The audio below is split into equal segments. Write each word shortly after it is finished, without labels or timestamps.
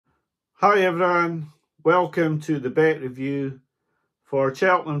Hi everyone, welcome to the bet review for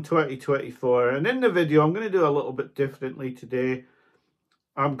Cheltenham 2024, and in the video I'm going to do a little bit differently today.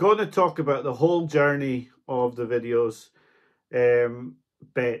 I'm going to talk about the whole journey of the videos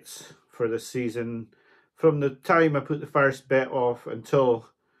bets for this season, from the time I put the first bet off until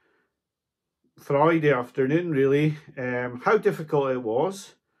Friday afternoon really, how difficult it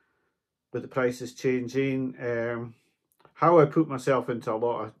was with the prices changing, how I put myself into a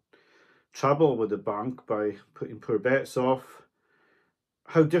lot of trouble with the bank by putting poor bets off,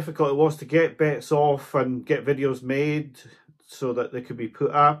 how difficult it was to get bets off and get videos made so that they could be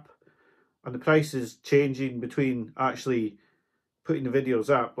put up, and the prices changing between actually putting the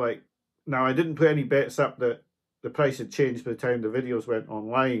videos up. Like, now I didn't put any bets up that the price had changed by the time the videos went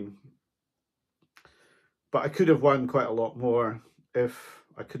online, but I could have won quite a lot more if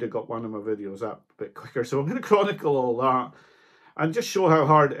I could have got one of my videos up a bit quicker. So I'm going to chronicle all that and just show how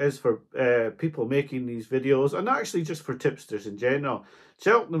hard it is for people making these videos, and actually just for tipsters in general.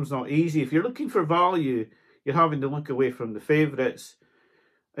 Cheltenham's not easy. If you're looking for value, you're having to look away from the favourites.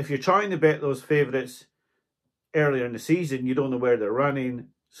 If you're trying to bet those favourites earlier in the season, you don't know where they're running.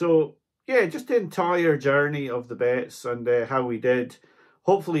 So yeah, just the entire journey of the bets and how we did.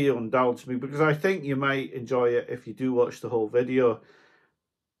 Hopefully you'll indulge me, because I think you might enjoy it if you do watch the whole video.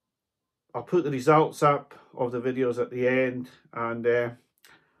 I'll put the results up of the videos at the end, and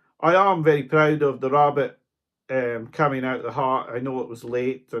I am very proud of the rabbit coming out of the heart. I know it was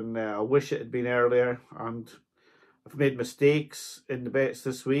late, and I wish it had been earlier, and I've made mistakes in the bets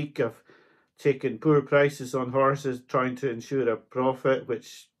this week. I've taken poor prices on horses trying to ensure a profit,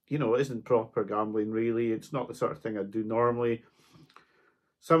 which, you know, isn't proper gambling really. It's not the sort of thing I'd do normally.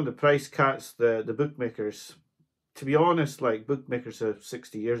 Some of the price cuts, the bookmakers, to be honest, like, bookmakers of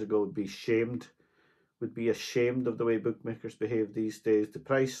 60 years ago would be ashamed of the way bookmakers behave these days. The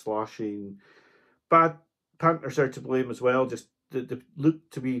price slashing, bad punters are to blame as well. Just they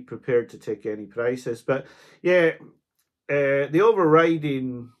look to be prepared to take any prices. But yeah, the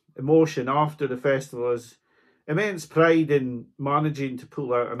overriding emotion after the festival is immense pride in managing to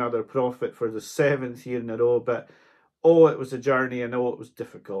pull out another profit for the 7th year in a row. But oh, it was a journey. I know it was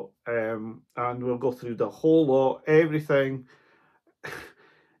difficult. And we'll go through the whole lot, everything,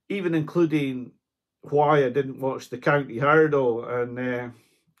 even including why I didn't watch the county hurdle, and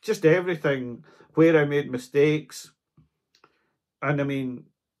just everything, where I made mistakes. And I mean,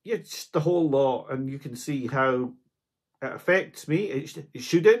 yeah, just the whole lot. And you can see how it affects me. It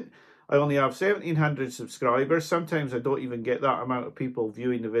shouldn't. I only have 1,700 subscribers. Sometimes I don't even get that amount of people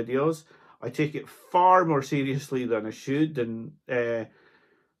viewing the videos. I take it far more seriously than I should, and but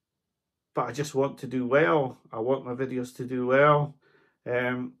I just want to do well. I want my videos to do well.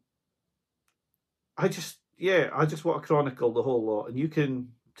 I just want to chronicle the whole lot, and you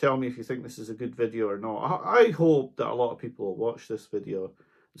can tell me if you think this is a good video or not. I hope that a lot of people will watch this video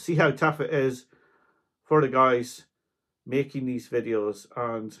and see how tough it is for the guys making these videos.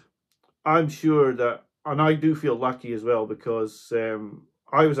 And I'm sure that, and I do feel lucky as well, because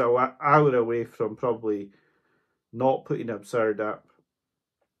I was an hour away from probably not putting Absurd up.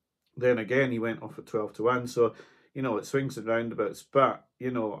 Then again, he went off at 12-1. So, you know, it swings and roundabouts. But,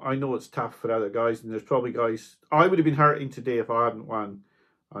 you know, I know it's tough for other guys. And there's probably guys, I would have been hurting today if I hadn't won.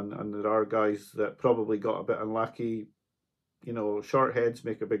 And there are guys that probably got a bit unlucky. You know, short heads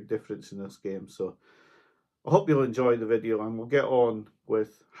make a big difference in this game. So I hope you'll enjoy the video, and we'll get on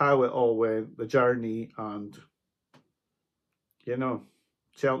with how it all went, the journey, and, you know,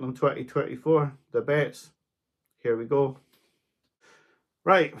 Cheltenham 2024, the bets. Here we go.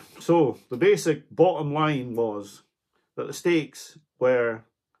 Right, so the basic bottom line was that the stakes were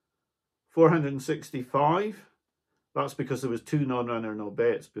 465. That's because there was 2 non-runner no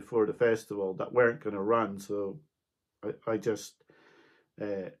bets before the festival that weren't going to run. So I just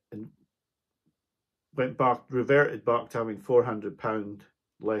reverted back to having £400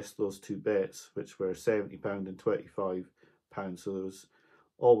 less those 2 bets, which were £70 and £25. So there was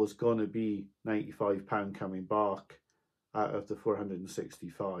always going to be £95 coming back out of the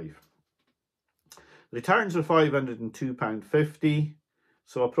 465. The returns were £502.50,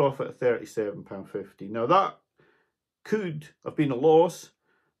 so a profit of £37.50. Now that could have been a loss,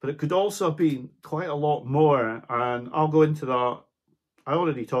 but it could also have been quite a lot more, and I'll go into that. I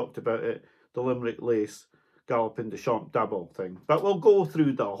already talked about it, the Limerick Lace Galloping de Champ double thing, but we'll go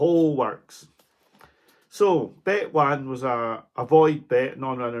through the whole works. So bet 1 was a void bet,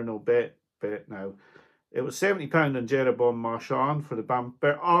 non-runner no bet now. It was £70 on Jeroboam Marchand for the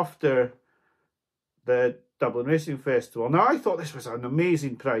bumper after the Dublin Racing Festival. Now, I thought this was an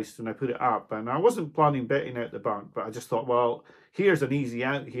amazing price when I put it up, and I wasn't planning betting out the bank, but I just thought, well, here's an easy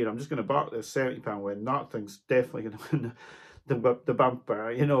out here. I'm just going to back this £70 win. That thing's definitely going to win the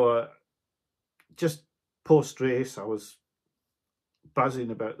bumper. You know, just post-race, I was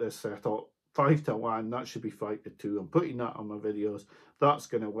buzzing about this. I thought 5-1, that should be 5-2. I'm putting that on my videos. That's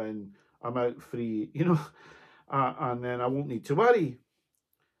going to win. I'm out free, you know, and then I won't need to worry.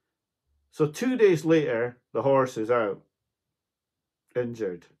 So 2 days later, the horse is out,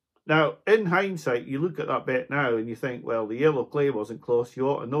 injured. Now, in hindsight, you look at that bet now and you think, well, the Yellow Clay wasn't close. You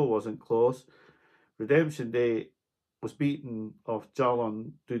ought to know wasn't close. Redemption Day was beaten off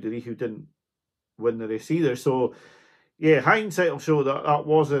Jalon Dudery, who didn't win the race either. So, yeah, hindsight will show that that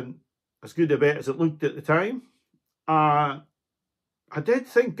wasn't as good a bet as it looked at the time. I did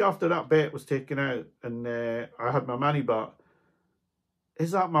think after that bet was taken out and I had my money back,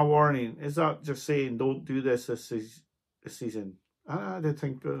 is that my warning? Is that just saying don't do this season? I did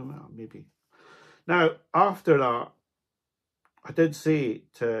think, well, maybe. Now, after that, I did say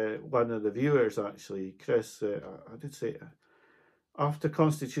to one of the viewers, actually, Chris, I did say, after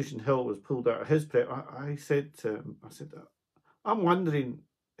Constitution Hill was pulled out of his prep, I said to him, I said, I'm wondering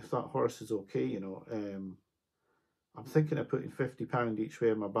if that horse is okay, you know. I'm thinking of putting £50 each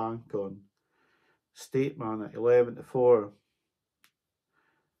way in my bank on Stateman at 11-4,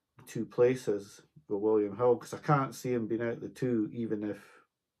 2 places with William Hill, because I can't see him being out the 2 even if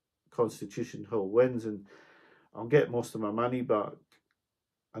Constitution Hill wins, and I'll get most of my money back.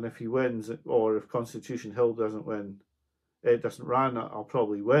 And if he wins, or if Constitution Hill doesn't win, it doesn't run, I'll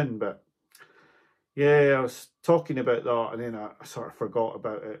probably win. But yeah, I was talking about that and then I sort of forgot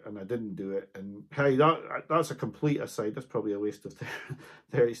about it and I didn't do it. And hey, that's a complete aside. That's probably a waste of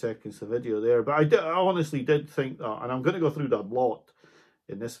 30 seconds of video there. But I honestly did think that, and I'm going to go through that lot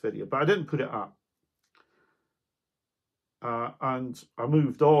in this video, but I didn't put it up. And I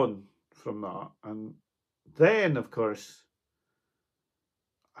moved on from that. And then, of course,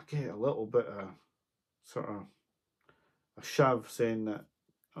 I get a little bit of sort of a shove saying that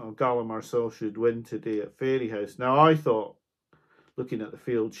Gala Marcel should win today at Fairyhouse. Now, I thought, looking at the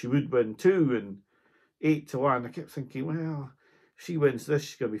field, she would win too, and 8-1. I kept thinking, well, if she wins this,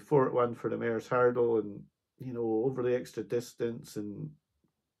 she's going to be 4-1 for the Mayor's Hurdle, and, you know, over the extra distance and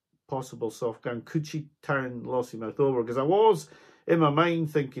possible soft ground. Could she turn Lossiemouth over? Because I was in my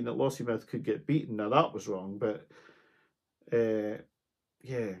mind thinking that Lossiemouth could get beaten. Now, that was wrong, but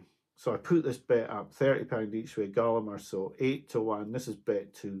yeah. So I put this bet up, £30 each way, Gallagher, so 8-1. This is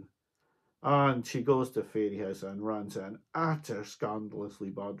bet 2. And she goes to Fairyhouse and runs an utter scandalously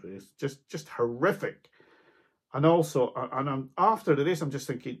bad race. Just horrific. And also, after the race, I'm just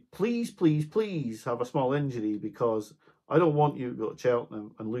thinking, please, please, please have a small injury, because I don't want you to go to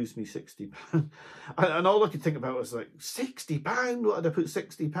Cheltenham and lose me £60. and all I could think about was like, £60? What did I put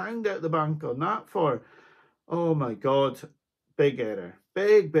 £60 out the bank on that for? Oh my God. Big error.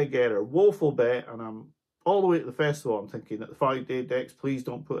 Big error. Woeful bet. And I'm all the way to the festival. I'm thinking that the 5-day decks, please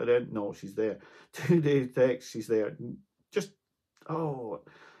don't put it in. No, she's there. 2-day decks, she's there. Just, oh,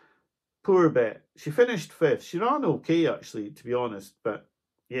 poor bet. She finished 5th. She ran okay, actually, to be honest. But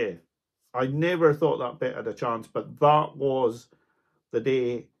yeah, I never thought that bet had a chance. But that was the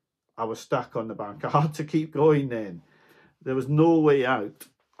day I was stuck on the bank. I had to keep going then. There was no way out.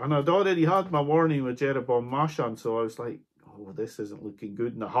 And I'd already had my warning with Jeroboam Marchand, so I was like, oh, this isn't looking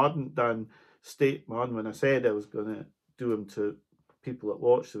good. And I hadn't done Stateman when I said I was going to do him to people that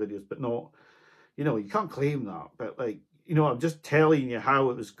watch the videos, but not, you know, you can't claim that. But like, you know, I'm just telling you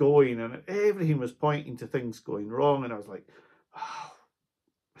how it was going, and everything was pointing to things going wrong. And I was like, oh,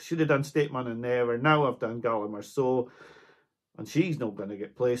 I should have done Stateman and Never. Now I've done Gallagher, so, and she's not going to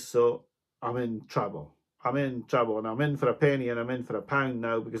get placed, so I'm in trouble. I'm in trouble, and I'm in for a penny and I'm in for a pound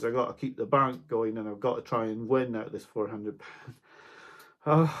now, because I've got to keep the bank going and I've got to try and win out this £400.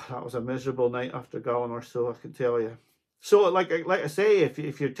 Oh, that was a miserable night after Gallagher, so I can tell you. So, like I say,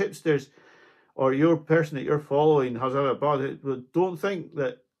 if your tipsters or your person that you're following has had a bad, don't think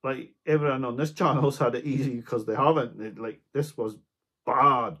that like everyone on this channel's had it easy, because they haven't. Like, this was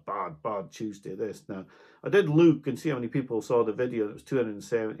bad Tuesday, this. Now, I did look and see how many people saw the video. It was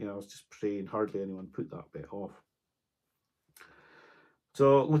 270. I was just praying hardly anyone put that bit off.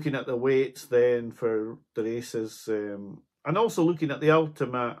 So looking at the weights then for the races, and also looking at the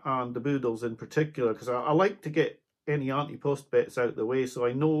Ultimate and the Boodles in particular, because I like to get any anti-post bets out of the way, so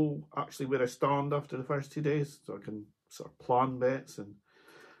I know actually where I stand after the first 2 days, so I can sort of plan bets. And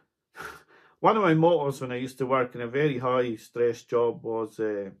one of my mottos when I used to work in a very high stress job was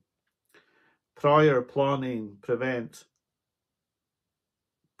prior planning prevents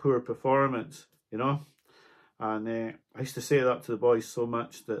poor performance, you know. And I used to say that to the boys so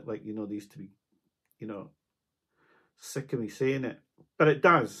much that, like, you know, they used to be, you know, sick of me saying it, but it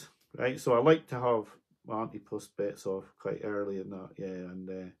does, right? So I like to have my anti-post bets off quite early in that, yeah,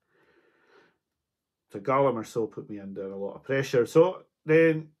 and the Gallagher so put me under a lot of pressure. So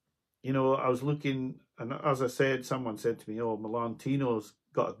then, you know, I was looking, and as I said, someone said to me, "Oh, Milantino's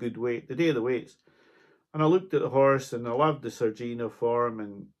got a good weight the day of the weights," and I looked at the horse, and I loved the Sergino form,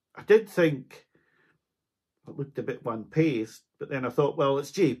 and I did think it looked a bit one-paced, but then I thought, well,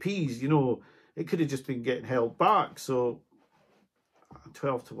 it's JP's, you know, it could have just been getting held back, so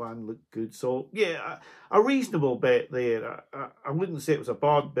 12-1 looked good. So yeah, a reasonable bet there. I wouldn't say it was a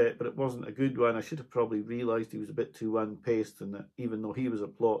bad bet, but it wasn't a good one. I should have probably realised he was a bit too one-paced, and that even though he was a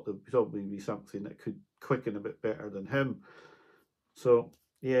plot, there'd probably be something that could quicken a bit better than him. So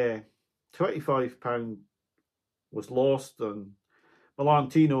yeah, £25 was lost on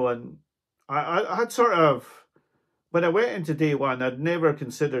Milantino, and I had sort of, when I went into day one, I'd never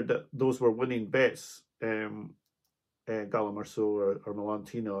considered that those were winning bets. Gallagher or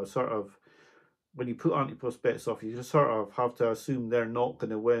Milantino, sort of, when you put anti-post bets off, you just sort of have to assume they're not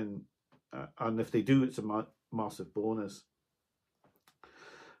going to win, and if they do, it's a massive bonus.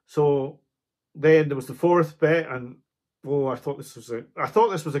 So then there was the fourth bet, and I thought this was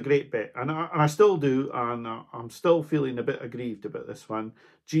a great bet, and I still do, and I'm still feeling a bit aggrieved about this one.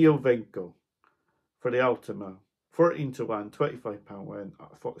 Giovinco for the Ultima, 14-1, £25 win.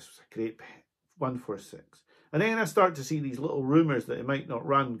 I thought this was a great bet, 146. And then I start to see these little rumours that he might not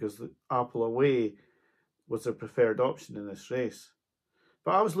run because the Apple Away was their preferred option in this race.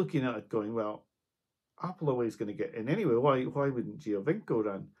 But I was looking at it going, well, Apple Away is going to get in anyway. Why wouldn't Giovinco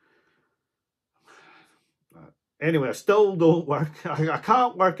run? Anyway, I still don't work. I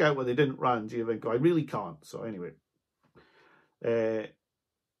can't work out why they didn't run Giovinco. I really can't. So anyway,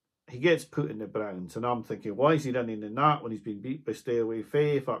 he gets put in the Browns, and I'm thinking, why is he running in that when he's been beat by Stay Away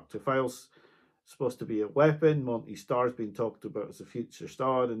Faye? Factor Files supposed to be a weapon. Monty Starr's been talked about as a future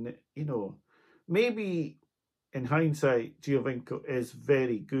star, and you know, maybe in hindsight, Giovinco is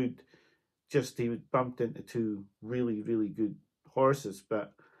very good. Just he was bumped into two really, really good horses.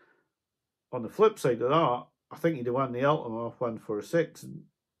 But on the flip side of that, I think he'd have won the Ultima off 146, and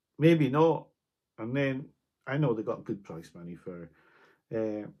maybe not. And then I know they got good price money for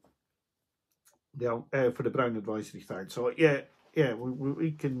the Brown Advisory third. So yeah,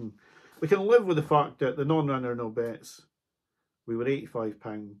 we can live with the fact that the non-runner no bets, we were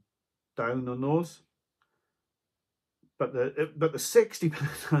 £85 down on those. But the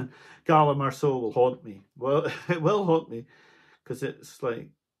 £60 Gala Marceau will haunt me. Well, it will haunt me because it's like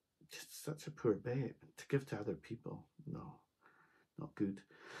just such a poor bet to give to other people. No, not good.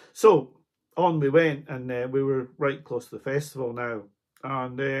 So on we went, and we were right close to the festival now,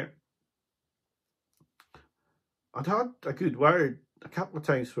 and I'd had a good word a couple of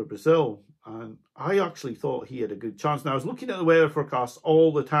times for Brazil, and I actually thought he had a good chance. Now I was looking at the weather forecast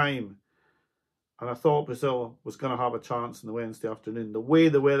all the time, and I thought Brazil was going to have a chance on the Wednesday afternoon, the way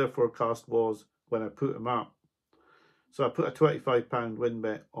the weather forecast was when I put him up. So I put a £25 win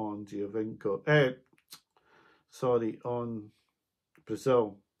bet on Giovinco. On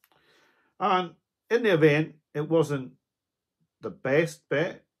Brazil. And in the event, it wasn't the best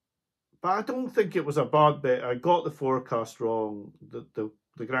bet, but I don't think it was a bad bet. I got the forecast wrong. The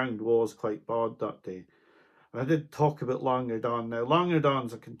ground was quite bad that day. I did talk about Langerdon. Now,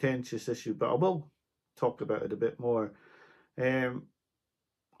 Langerdon's a contentious issue, but I will talk about it a bit more.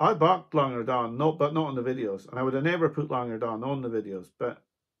 I backed Langerdon, but not on the videos, and I would have never put Langerdon on the videos, but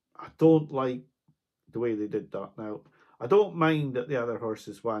I don't like the way they did that. Now, I don't mind that the other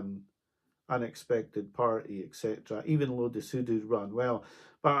horses won, Unexpected Party, etc., even though the Sudu run well,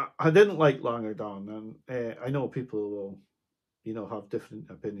 but I didn't like Langerdon, and I know people will, you know, have different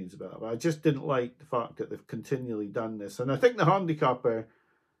opinions about it, but I just didn't like the fact that they've continually done this, and I think the handicapper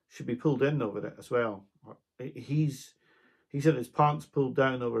should be pulled in over it as well. He's had his pants pulled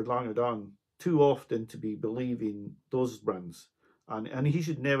down over Langerdon too often to be believing those runs, and he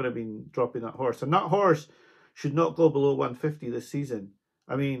should never have been dropping that horse, and that horse should not go below 150 this season.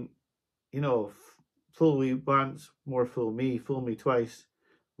 I mean, you know, fool me once, more fool me twice,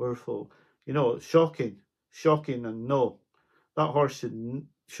 we're full. You know, shocking, and no, that horse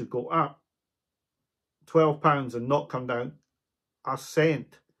should go up £12 and not come down a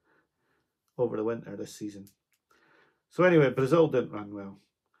cent over the winter this season. So anyway, Brazil didn't run well.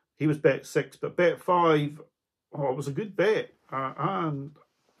 He was bet 6, but bet 5, it was a good bet. And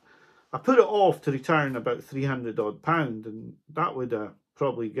I put it off to return about £300 odd, and that would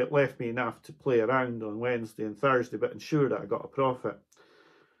probably left me enough to play around on Wednesday and Thursday, but ensure that I got a profit.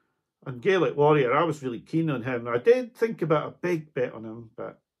 And Gaelic Warrior, I was really keen on him. I did think about a big bet on him,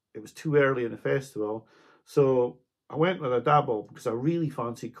 but it was too early in the festival. So I went with a double because I really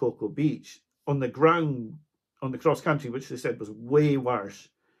fancied Cocoa Beach on the ground, on the cross country, which they said was way worse.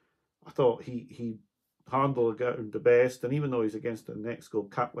 I thought he handled the best, and even though he's against the next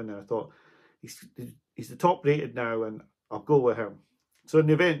Gold Cup winner, I thought he's the top rated now, and I'll go with him. So in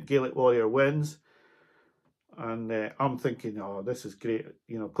the event, Gaelic Warrior wins, and I'm thinking, oh, this is great.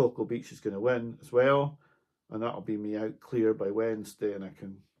 You know, Cocoa Beach is going to win as well, and that'll be me out clear by Wednesday, and I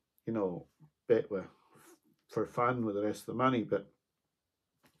can, you know, bet for fun with the rest of the money. But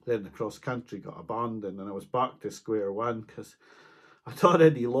then the cross country got abandoned, and I was back to square one because I'd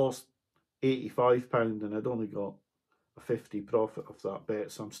already lost £85 and I'd only got a 50 profit of that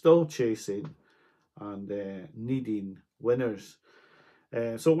bet. So I'm still chasing and needing winners.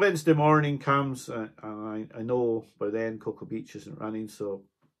 So Wednesday morning comes, and I know by then Cocoa Beach isn't running, so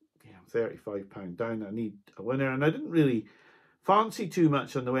yeah, I'm £35 down. I need a winner, and I didn't really fancy too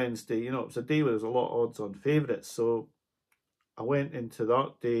much on the Wednesday. You know, it was a day where there's a lot of odds on favourites, so I went into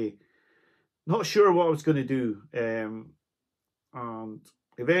that day not sure what I was going to do, and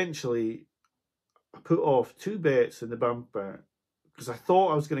eventually I put off 2 bets in the bumper because I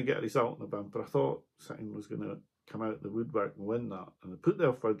thought I was going to get a result in the bumper. I thought something was going to come out of the woodwork and win that. And I put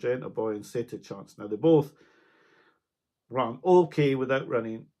there for Gentle Boy and Set a Chance. Now, they both ran okay without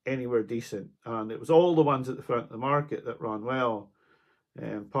running anywhere decent. And it was all the ones at the front of the market that ran well.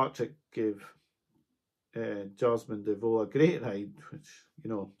 Patrick gave Jasmine DeVoe a great ride, which, you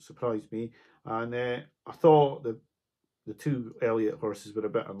know, surprised me. And I thought the 2 Elliott horses were a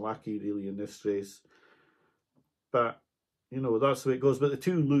bit unlucky, really, in this race. But, you know, that's the way it goes. But the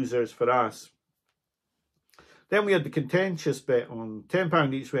 2 losers for us. Then we had the contentious bet on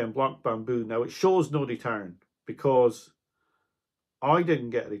 £10 each way on Black Bamboo. Now, it shows no return because I didn't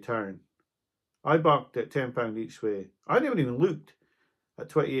get a return. I backed at £10 each way. I never even looked at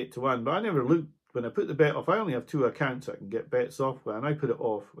 28 to 1, but I never looked. When I put the bet off, I only have 2 accounts I can get bets off with, and I put it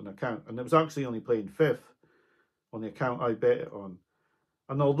off an account. And it was actually only playing 5th on the account I bet it on.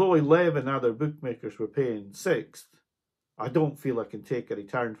 And although 11 other bookmakers were paying 6th, I don't feel I can take a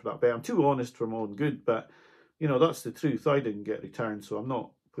return for that bet. I'm too honest for my own good, but, you know, that's the truth. I didn't get a return, so I'm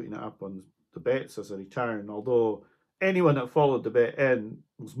not putting it up on the bets as a return. Although anyone that followed the bet in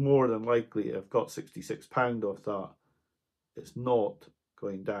was more than likely to have got £66 off that. It's not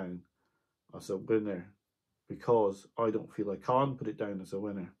going down as a winner because I don't feel I can put it down as a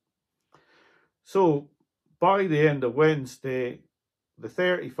winner. So by the end of Wednesday, the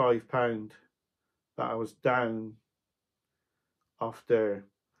 £35 that I was down after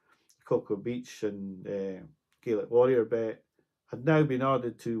Cocoa Beach and Gaelic Warrior bet had now been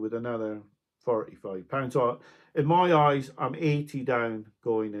added to with another £45. So in my eyes, I'm 80 down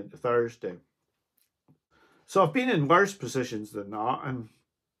going into Thursday. So I've been in worse positions than that, and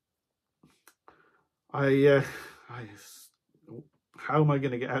how am I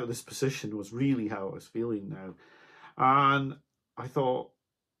going to get out of this position was really how I was feeling now. And I thought,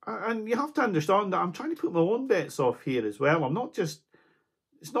 and you have to understand that I'm trying to put my own bets off here as well. It's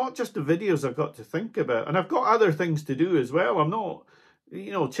not just the videos I've got to think about. And I've got other things to do as well. I'm not,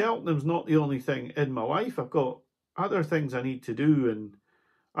 you know, Cheltenham's not the only thing in my life. I've got other things I need to do and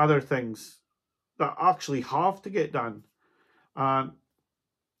other things that actually have to get done. And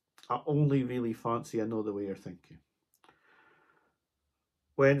I only really fancy I Know the Way You're Thinking.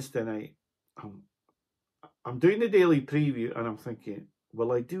 Wednesday night, I'm doing the daily preview and I'm thinking,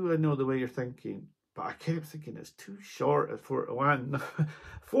 well, I Know the Way You're Thinking, but I kept thinking it's too short at 4 to 1.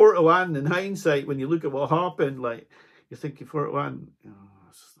 4 to 1 in hindsight, when you look at what happened, like, you're thinking 4 to 1,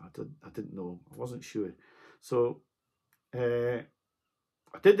 I didn't know, I wasn't sure. So I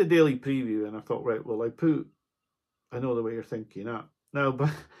did the daily preview and I thought, right, well, I Know the Way You're Thinking up. Now, but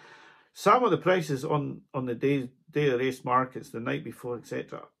some of the prices on the day of race markets, the night before,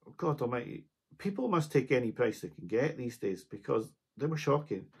 etc., God almighty, people must take any price they can get these days because they were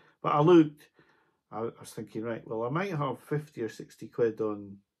shocking. But I looked, I was thinking, right, well, I might have 50 or 60 quid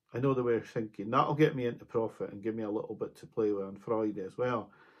on I Know the Way You're Thinking. That'll get me into profit and give me a little bit to play with on Friday as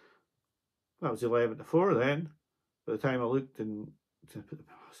well. That was 11 to 4 then. By the time I looked and I thought,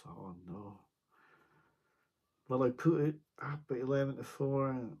 oh no. Well, I put it up at 11 to 4.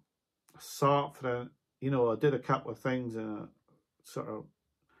 I sat for I did a couple of things and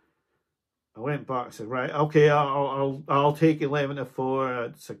I went back and said, right, okay, I'll take 11 to 4.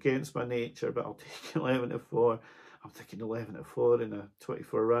 It's against my nature, but I'll take 11 to 4. I'm thinking 11 to 4 in a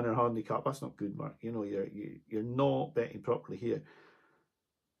 24 runner handicap. That's not good, Mark. You know, you're not betting properly here.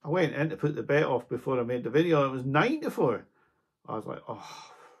 I went in to put the bet off before I made the video. It was 9 to 4. I was like,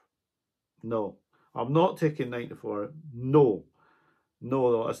 oh, no, I'm not taking 9 to 4. No,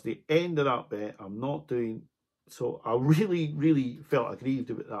 that's the end of that bet. I'm not doing So I really, really felt aggrieved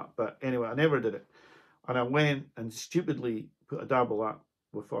about that. But anyway, I never did it. And I went and stupidly put a double up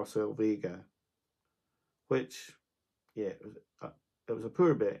with Marcel Vega, which, yeah, it was a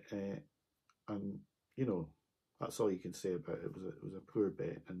poor bet. And, you know, that's all you can say about it. It was a poor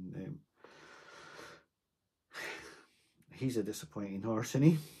bet. And he's a disappointing horse, isn't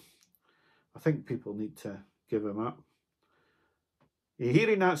he? I think people need to give him up. You're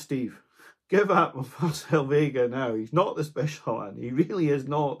hearing that, Steve? Give up on Marcel Vega now. He's not the special one. He really is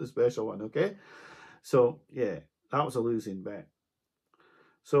not the special one, okay? So, yeah, that was a losing bet.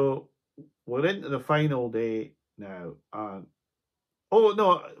 So, we're into the final day now. And oh,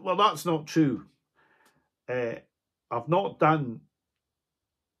 no, well, that's not true. I've not done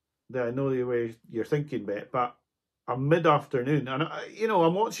the I know the way you're thinking bet, but I'm mid-afternoon. And, you know,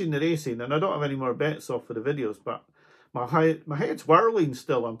 I'm watching the racing and I don't have any more bets off for the videos, but my head's whirling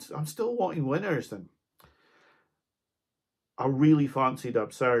still. I'm still wanting winners. And I really fancied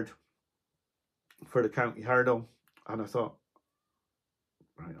Absurd for the county hurdle, and I thought,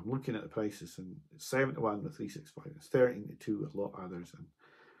 right, I'm looking at the prices, and it's 7-1 with 365. It's 13-2 with a lot of others, and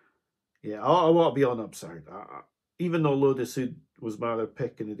yeah, I want to be on Absurd. Even though Load of Sud was my other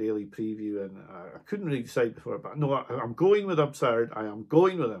pick in the daily preview, and I couldn't really decide before, but no, I'm going with Absurd. I am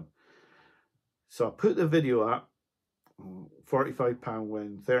going with him. So I put the video up. £45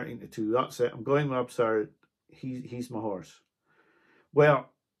 win, 13-2. That's it. I'm going with Absurd. He's my horse. Well,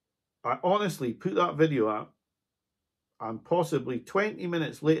 I honestly put that video up, and possibly 20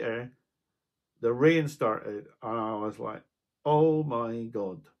 minutes later, the rain started, and I was like, oh my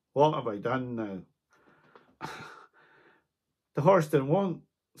God, what have I done now? The horse didn't want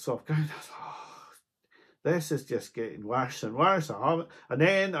soft ground. I was like, oh, this is just getting worse and worse. And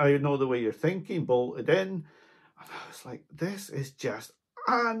then I know the way you're thinking, bolted in. And I was like, this is just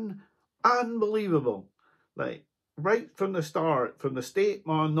unbelievable. Like, right from the start, from the state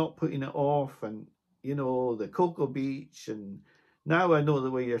man not putting it off, and, you know, the Cocoa Beach, and now I know the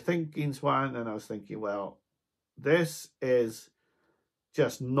way you're thinking, Swan, and I was thinking, well, this is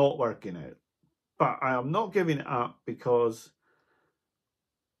just not working out. But I am not giving it up because,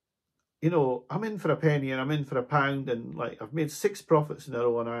 you know, I'm in for a penny and I'm in for a pound, and like I've made 6 profits in a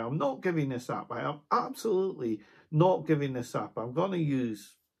row, and I am not giving this up. I am absolutely not giving this up. I'm going to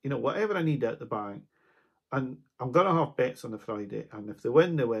use, you know, whatever I need out the bank, and I'm going to have bets on the Friday, and if they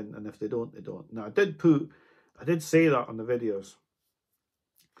win, they win, and if they don't, they don't. Now, I did say that on the videos.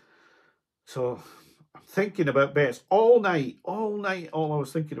 So I'm thinking about bets all night. All I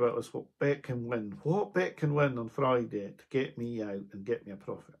was thinking about was what bet can win. What bet can win on Friday to get me out and get me a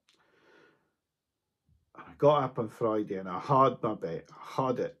profit? And I got up on Friday and I had my bet. I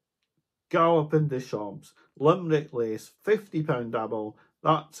had it. Galloping the Champs, Limerick Lace, £50 double.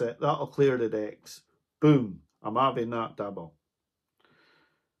 That's it. That'll clear the decks. Boom. I'm having that double.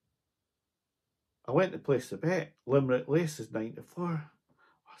 I went to place the bet. Limerick Lace is 9-4. I was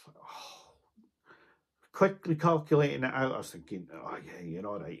like, oh. Quickly calculating it out, I was thinking, oh yeah, you're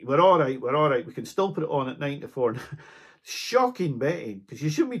all right. We're all right. We can still put it on at 9-4. Shocking betting, because you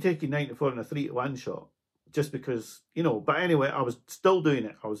shouldn't be taking 9-4 in a 3-1 shot. Just because, you know, but anyway, I was still doing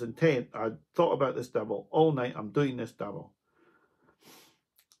it. I was intent. I thought about this double all night. I'm doing this double.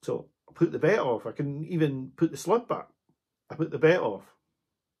 So I put the bet off. I can even put the slip back. I put the bet off.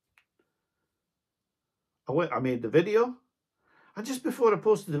 I made the video. And just before I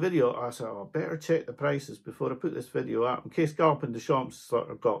posted the video, I said, oh, I better check the prices before I put this video up, in case Galloping the Champs sort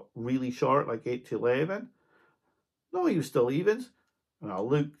of got really short, like 8-11. No, he was still evens. And I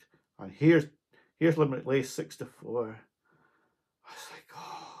looked, and here's Limerick Lace 6-4. I was like,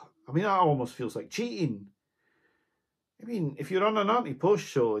 oh, I mean, that almost feels like cheating. I mean, if you're on an anti-post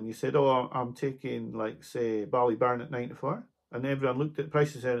show and you said, oh, I'm taking, like, say, Ballyburn at 9-4, and everyone looked at the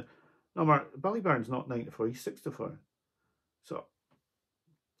price and said, no, Mark, Ballyburn's not 9-4, he's 6-4. So,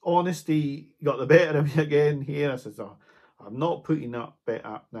 honesty got the better of me again here. I said, oh, I'm not putting that bet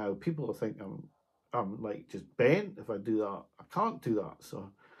up now. People will think I'm like just bent if I do that. I can't do that.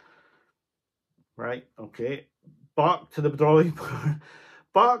 So, right, okay, back to the drawing board.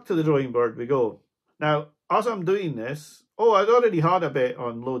 Back to the drawing board we go. Now, as I'm doing this, I'd already had a bet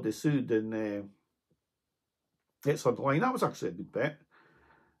on Load of Sud, and it's on the line. That was actually a good bet.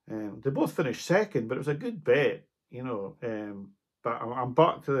 They both finished second, but it was a good bet, you know. But I'm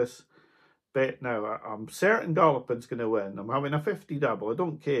back to this bet now. I'm certain Galloping's going to win. I'm having a 50 double. I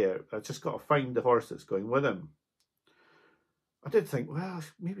don't care. I just got to find the horse that's going with him. I did think, well,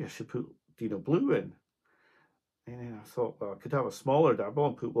 maybe I should put Dino Blue in. And then I thought, well, I could have a smaller double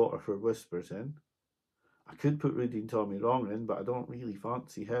and put Waterford Whispers in. I could put Rudy and Tommy Wrong in, but I don't really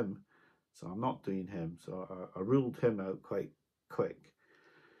fancy him. So I'm not doing him. So I ruled him out quite quick.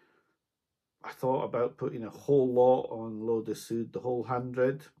 I thought about putting a whole lot on Lo de Sud, the whole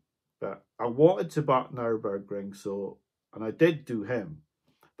 100, but I wanted to back Nürburgring, so, and I did do him,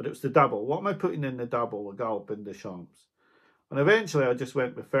 but it was the double. What am I putting in the double? The Galopin des Champs. And eventually I just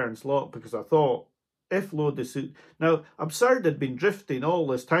went with Ferns Lock because I thought if Lo de Sud, now Absurd had been drifting all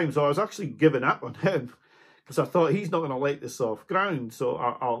this time, so I was actually giving up on him because I thought he's not going to like the soft ground. So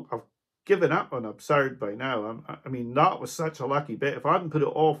I've given up on Absurd by now. I mean, that was such a lucky bit. If I hadn't put it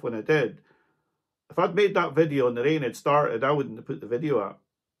off when I did, if I'd made that video and the rain had started, I wouldn't have put the video up.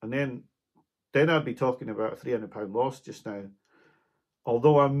 And then I'd be talking about a £300 loss just now.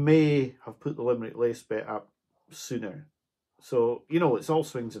 Although I may have put the Limerick Lace bet up sooner. So, you know, it's all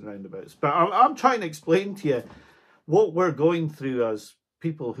swings and roundabouts. But I'm trying to explain to you what we're going through as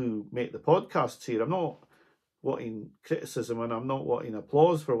people who make the podcasts here. I'm not wanting criticism and I'm not wanting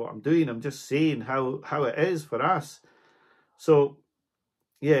applause for what I'm doing. I'm just saying how it is for us. So,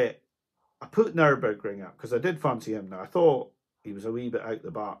 yeah, I put Nürburgring up because I did fancy him now. I thought he was a wee bit out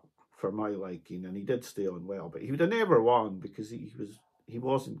the back for my liking, and he did stay on well, but he would have never won because he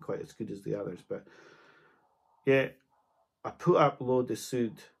wasn't quite as good as the others. But yeah, I put up Lo de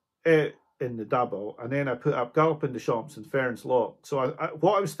Sud in the double, and then I put up Galopin des Champs and Ferns Lock. So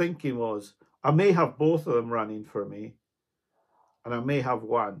what I was thinking was I may have both of them running for me, and I may have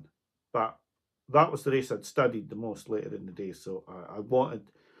one, but that was the race I'd studied the most later in the day. So I wanted.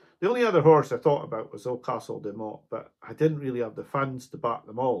 The only other horse I thought about was Castle de Mott, but I didn't really have the funds to back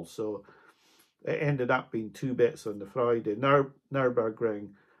them all. So it ended up being 2 bets on the Friday, Nürburgring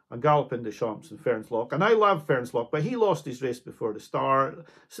and Galopin des Champs and Ferns Lock. And I love Ferns Lock, but he lost his race before the start. As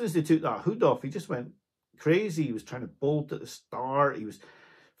soon as they took that hood off, he just went crazy. He was trying to bolt at the start. He was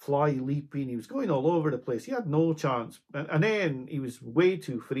fly leaping. He was going all over the place. He had no chance. And then he was way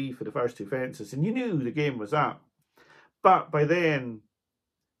too free for the first 2 fences. And you knew the game was up. But by then,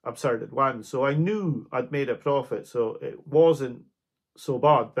 Absurd had won, so I knew I'd made a profit, so it wasn't so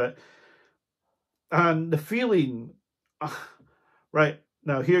bad. And the feeling, right,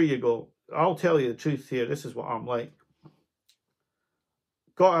 now here you go. I'll tell you the truth here. This is what I'm like.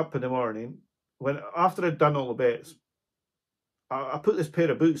 Got up in the morning, after I'd done all the bets, I put this pair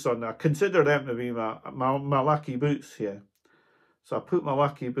of boots on. I consider them to be my lucky boots here. So I put my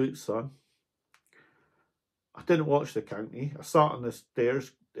lucky boots on. I didn't watch the county. I sat on the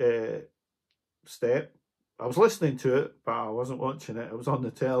stairs step. I was listening to it, but I wasn't watching it. It was on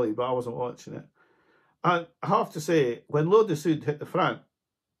the telly, but I wasn't watching it. And I have to say, when Lo de Sud hit the front,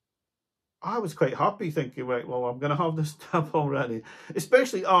 I was quite happy thinking, right, well, I'm going to have this tab already.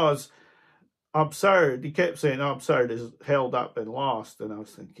 Especially as Absurd, he kept saying Absurd is held up in last. And I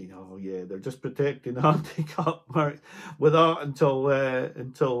was thinking, oh yeah, they're just protecting the handicap mark with that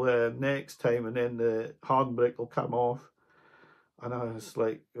until next time. And then the handbrake will come off. And I was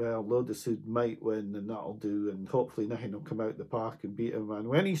like, well, Lo de Sud might win and that'll do. And hopefully nothing will come out the park and beat him. And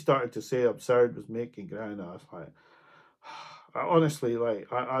when he started to say Absurd was making ground, I was like, honestly,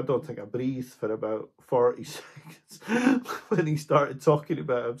 like, I don't think I breathed for about 40 seconds when he started talking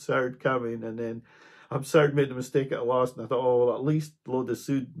about Absurd coming. And then Absurd made a mistake at the last. And I thought, oh, well, at least Lo de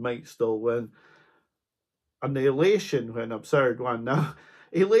Sud might still win. And the elation when Absurd won. Now,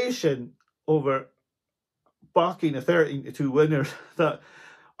 elation over backing a 13-2 winner that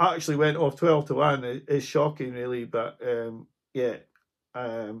actually went off 12-1 is shocking, really. But yeah,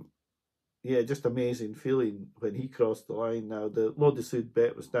 just amazing feeling when he crossed the line. Now the Lo de Sud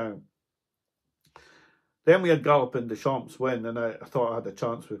bet was down. Then we had Galopin des Champs win, and I thought I had a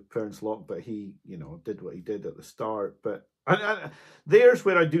chance with Ferns Lock, but he, you know, did what he did at the start. But and there's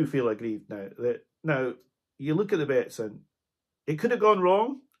where I do feel aggrieved now. Now you look at the bets, and it could have gone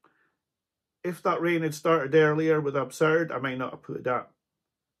wrong. If that rain had started earlier with Absurd, I might not have put it up.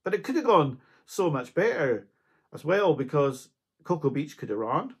 But it could have gone so much better as well, because Cocoa Beach could have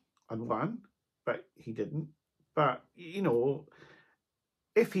run and won, but he didn't. But, you know,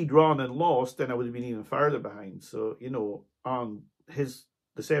 if he'd run and lost, then I would have been even further behind. So, you know, the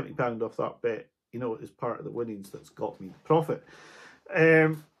 £70 off that bet, you know, is part of the winnings that's got me the profit.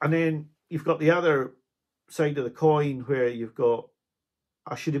 And then you've got the other side of the coin where you've got,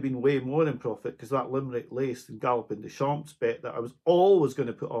 I should have been way more in profit because that Limerick Lace and Galopin des Champs bet that I was always going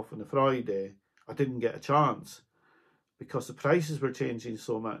to put off on the Friday, I didn't get a chance because the prices were changing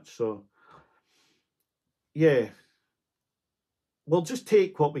so much. So, yeah, we'll just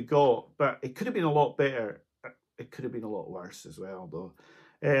take what we got, but it could have been a lot better. It could have been a lot worse as well,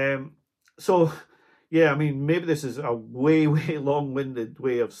 though. So, yeah, I mean, maybe this is a way, way long-winded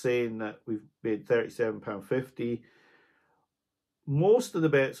way of saying that we've made £37.50. most of the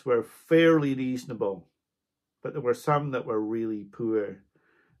bets were fairly reasonable, but there were some that were really poor.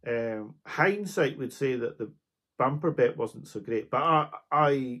 Hindsight would say that the bumper bet wasn't so great, but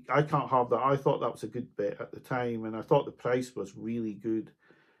I can't have that. I thought that was a good bet at the time, and I thought the price was really good,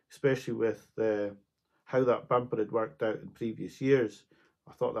 especially with how that bumper had worked out in previous years.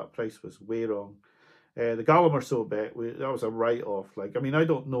 I thought that price was way wrong. The Gallimore So bet, that was a write-off. Like, I mean, I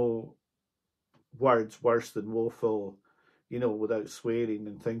don't know words worse than woeful, without swearing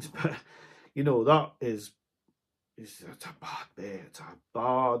and things, but that is it's a bad bet. It's a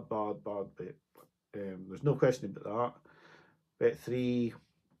bad bet. There's no question about that. Bet 3,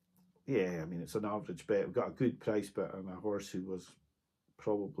 yeah, I mean, it's an average bet. We've got a good price bet on a horse who was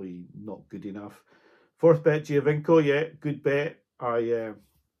probably not good enough. 4th bet, Giovinco, yeah, good bet. Yeah,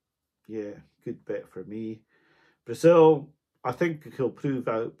 good bet for me. Brazil, I think he'll prove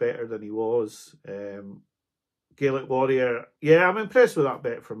out better than he was. Gaelic Warrior, yeah, I'm impressed with that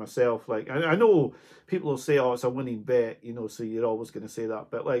bet for myself. Like, I know people will say, oh, it's a winning bet, so you're always going to say that.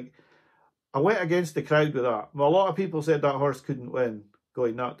 But, like, I went against the crowd with that. Well, a lot of people said that horse couldn't win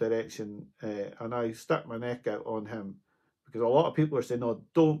going that direction, and I stuck my neck out on him because a lot of people are saying, no,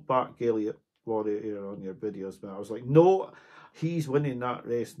 don't back Gaelic Warrior on your videos. But I was like, no, he's winning that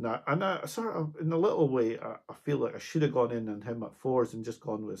race. And I sort of, in a little way, I feel like I should have gone in on him at 4s and just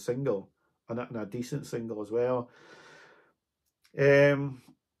gone with a single, and a decent single as well.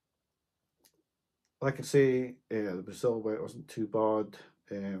 Like I say, the Brazil bet wasn't too bad.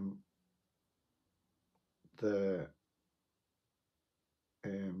 The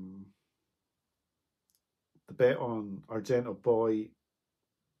bet on Argento Boy,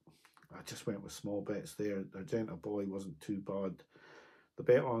 I just went with small bets there. Argento Boy wasn't too bad. The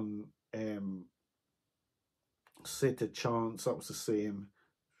bet on Set a Chance, that was the same,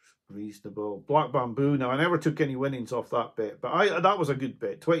 reasonable. Black Bamboo, now I never took any winnings off that bet, but that was a good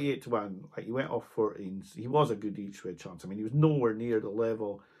bet. 28 to 1, like he went off 14s. He was a good each way chance. I mean, he was nowhere near the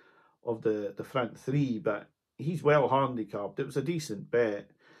level of the front 3, but he's well handicapped. It was a decent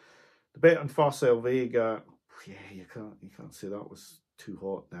bet. The bet on Facile Vega, yeah, you can't say that was too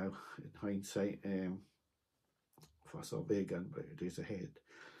hot now in hindsight. Facile Vega and Brighter Days Ahead.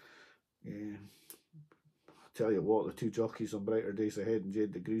 Yeah, I tell you what, the 2 jockeys on Brighter Days Ahead and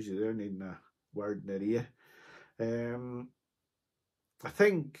Jade DeGruzy, they're needing a word in their ear. I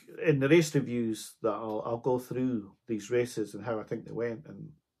think in the race reviews that I'll go through these races and how I think they went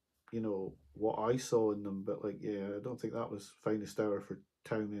and what I saw in them, but like, yeah, I don't think that was finest hour for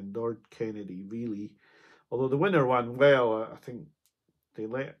Townend or Kennedy really. Although the winner won well, I think they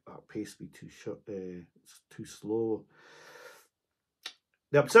let that pace be too short. It's too slow.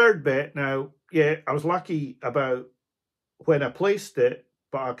 The absurd bet, now, yeah, I was lucky about when I placed it,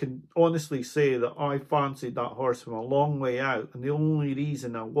 but I can honestly say that I fancied that horse from a long way out, and the only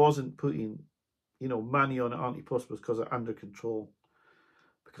reason I wasn't putting, money on it Anti-Post was because of Under Control.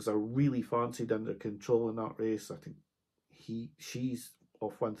 Because I really fancied Under Control in that race. I think she's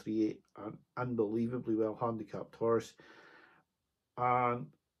off 138, an unbelievably well handicapped horse,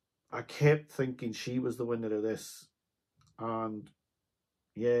 and I kept thinking she was the winner of this. And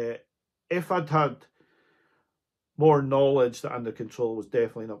yeah, if I'd had more knowledge that Under Control was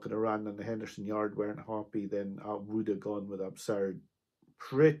definitely not going to run and the Henderson Yard weren't happy, then I would have gone with Absurd.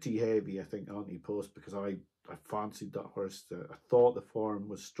 Pretty heavy, I think, Anti-Post, because I fancied that horse. I thought the form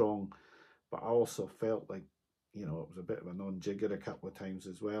was strong, but I also felt like, it was a bit of a non-jigger a couple of times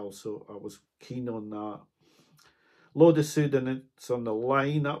as well. So I was keen on that. Low de Sud, and it's on the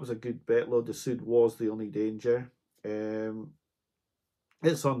line. That was a good bet. Low de Sud was the only danger.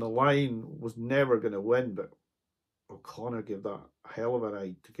 It's on the line, was never going to win, but O'Connor gave that a hell of a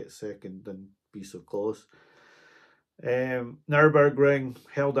ride to get second and be so close. Nürburgring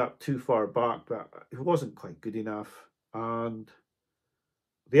held up too far back, but it wasn't quite good enough. And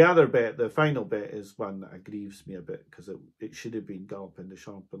the other bet, the final bet, is one that aggrieves me a bit because it should have been Galopin Des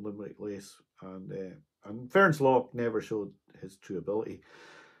Champs and Limerick Lace, and Ferns Lock never showed his true ability.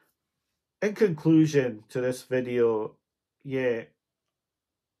 In conclusion to this video, yeah,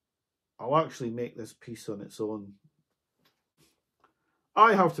 I'll actually make this piece on its own.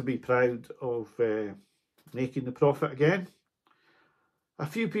 I have to be proud of making the profit again. A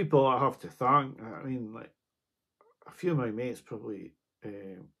few people I have to thank. I mean, like, a few of my mates probably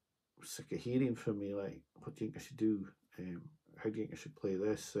sick of hearing from me, like, what do you think I should do? How do you think I should play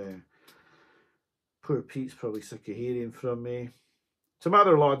this? Poor Pete's probably sick of hearing from me. Some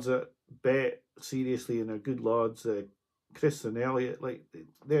other lads that bet seriously and are good lads, Chris and Elliot, like,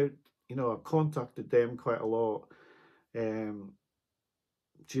 they're, I've contacted them quite a lot during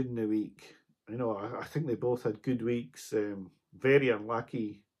the week. I think they both had good weeks. very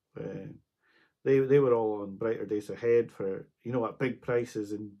unlucky. They were all on brighter days ahead for, you know, at big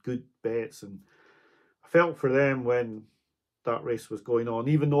prices and good bets, and I felt for them when that race was going on,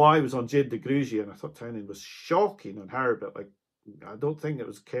 even though I was on Jade de Grugy and I thought Townend was shocking on her, but like, I don't think it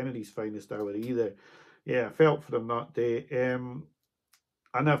was Kennedy's finest hour either. Yeah, I felt for them that day. And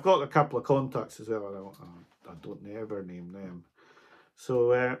I've got a couple of contacts as well. I don't ever name them.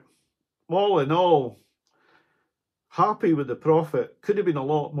 So all in all, happy with the profit. Could have been a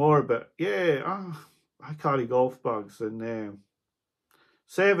lot more, but yeah, I carry golf bags, and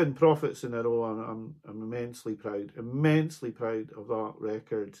 7 profits in a row. I'm immensely proud of that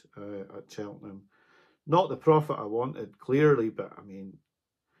record at Cheltenham. Not the profit I wanted, clearly, but I mean,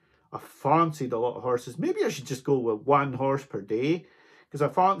 I fancied a lot of horses. Maybe I should just go with 1 horse per day, because I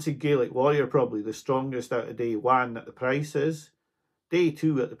fancied Gaelic Warrior probably the strongest out of day 1 at the prices. Day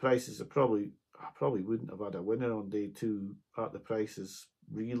 2 at the prices, I probably wouldn't have had a winner on day 2 at the prices,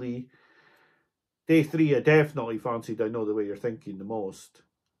 really. Day 3, I definitely fancied I Know the Way You're Thinking the most.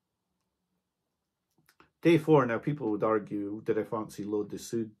 Day 4, now people would argue, did I fancy Lode de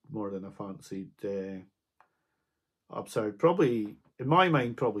Sud more than I fancied Absurd? Probably, in my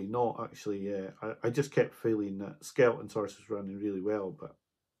mind, probably not, actually. I just kept feeling that Skelton's horse was running really well, but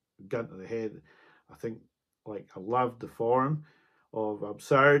gun to the head, I think, like, I loved the form of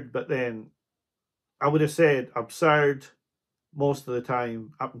Absurd, but then I would have said Absurd most of the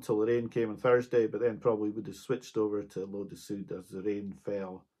time up until the rain came on Thursday, but then probably would have switched over to Lode de Sud as the rain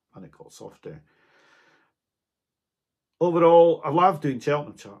fell and it got softer. Overall, I love doing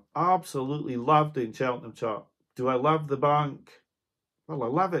Cheltenham Chat. Absolutely love doing Cheltenham Chat. Do I love the bank? Well, I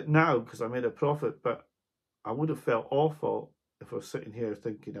love it now because I made a profit, but I would have felt awful if I was sitting here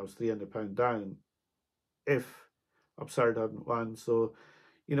thinking I was £300 down if Absurd hadn't won. So,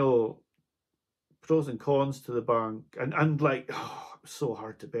 you know, pros and cons to the bank. And like, oh, it was so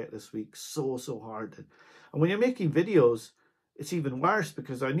hard to bet this week. So hard. And when you're making videos, it's even worse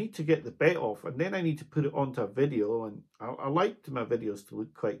because I need to get the bet off and then I need to put it onto a video, and I like my videos to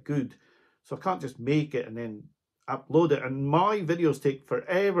look quite good. So I can't just make it and then upload it. And my videos take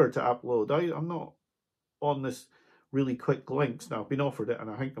forever to upload. I'm not on this really quick links. Now, I've been offered it and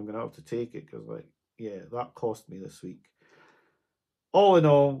I think I'm going to have to take it because, like, yeah, that cost me this week. All in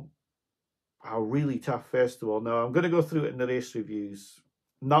all, a really tough festival. Now, I'm going to go through it in the race reviews.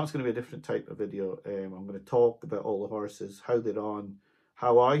 And that's going to be a different type of video. I'm going to talk about all the horses, how they're on,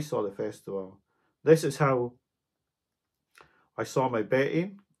 how I saw the festival. This is how I saw my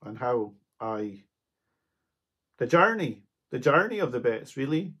betting and how the journey of the bets,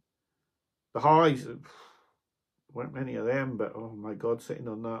 really. The highs, weren't many of them, but oh my God, sitting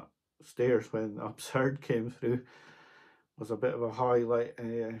on that stairs when Absurd came through was a bit of a highlight.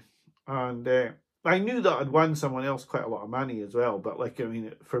 And I knew that I'd won someone else quite a lot of money as well, but like, I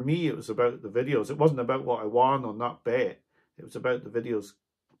mean, for me, it was about the videos. It wasn't about what I won on that bet. It was about the videos,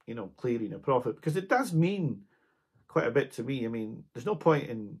 you know, clearing a profit, because it does mean quite a bit to me. I mean, there's no point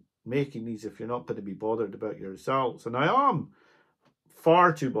in making these if you're not going to be bothered about your results. And I am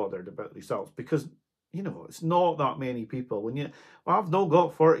far too bothered about results because, you know, it's not that many people. I've not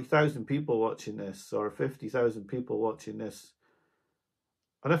got 40,000 people watching this or 50,000 people watching this.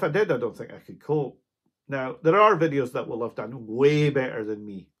 And if I did, I don't think I could cope. Now, there are videos that will have done way better than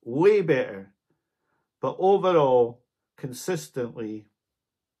me. Way better. But overall, consistently,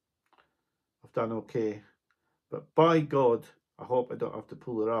 I've done okay. But by God, I hope I don't have to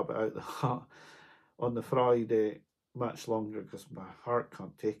pull the rabbit out of the hat on the Friday much longer because my heart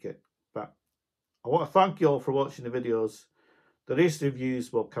can't take it. But I want to thank you all for watching the videos. The race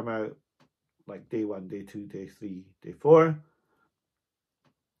reviews will come out like day 1, day 2, day 3, day 4.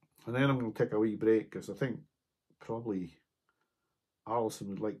 And then I'm going to take a wee break because I think probably Alison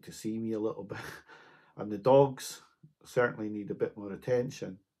would like to see me a little bit. And the dogs certainly need a bit more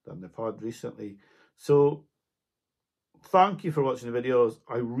attention than they've had recently. So thank you for watching the videos.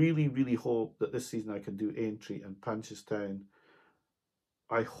 I really, really hope that this season I can do Aintree and Punchestown.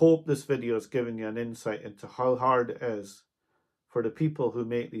 I hope this video has given you an insight into how hard it is for the people who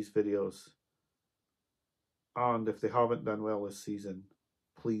make these videos. And if they haven't done well this season,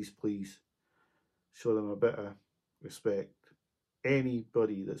 please show them a bit of respect.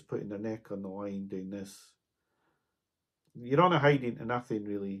 Anybody that's putting their neck on the line doing this, you're on a hiding to nothing,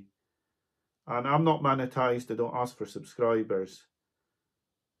 really. And I'm not monetized. I don't ask for subscribers.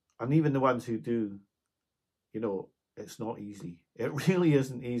 And even the ones who do, you know, it's not easy. It really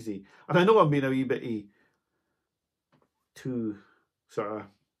isn't easy. And I know I'm being a wee bit too sort of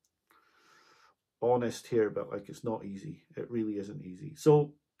honest here, but like, it's not easy. It really isn't easy.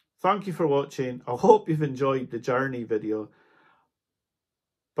 So thank you for watching. I hope you've enjoyed the journey video.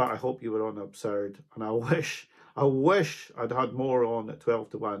 But I hope you were on Absurd, and I wish I'd had more on at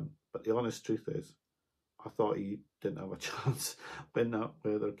 12-1. But the honest truth is, I thought he didn't have a chance when that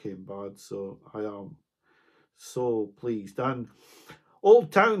weather came bad. So I am so pleased. And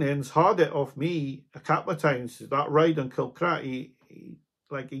Old Townends had it off me a couple of times. That ride on Kilcratty,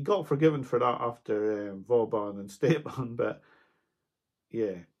 he got forgiven for that after Vauban and Stateman, but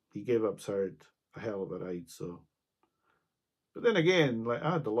yeah, he gave Absurd a hell of a ride. So, but then again,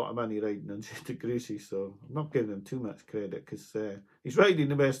 I had a lot of money riding on Santa Grucci, so I'm not giving him too much credit because he's riding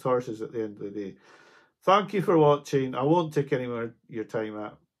the best horses at the end of the day. Thank you for watching. I won't take any more of your time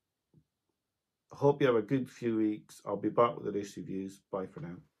out. I hope you have a good few weeks. I'll be back with the race reviews. Bye for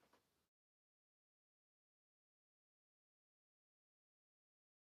now.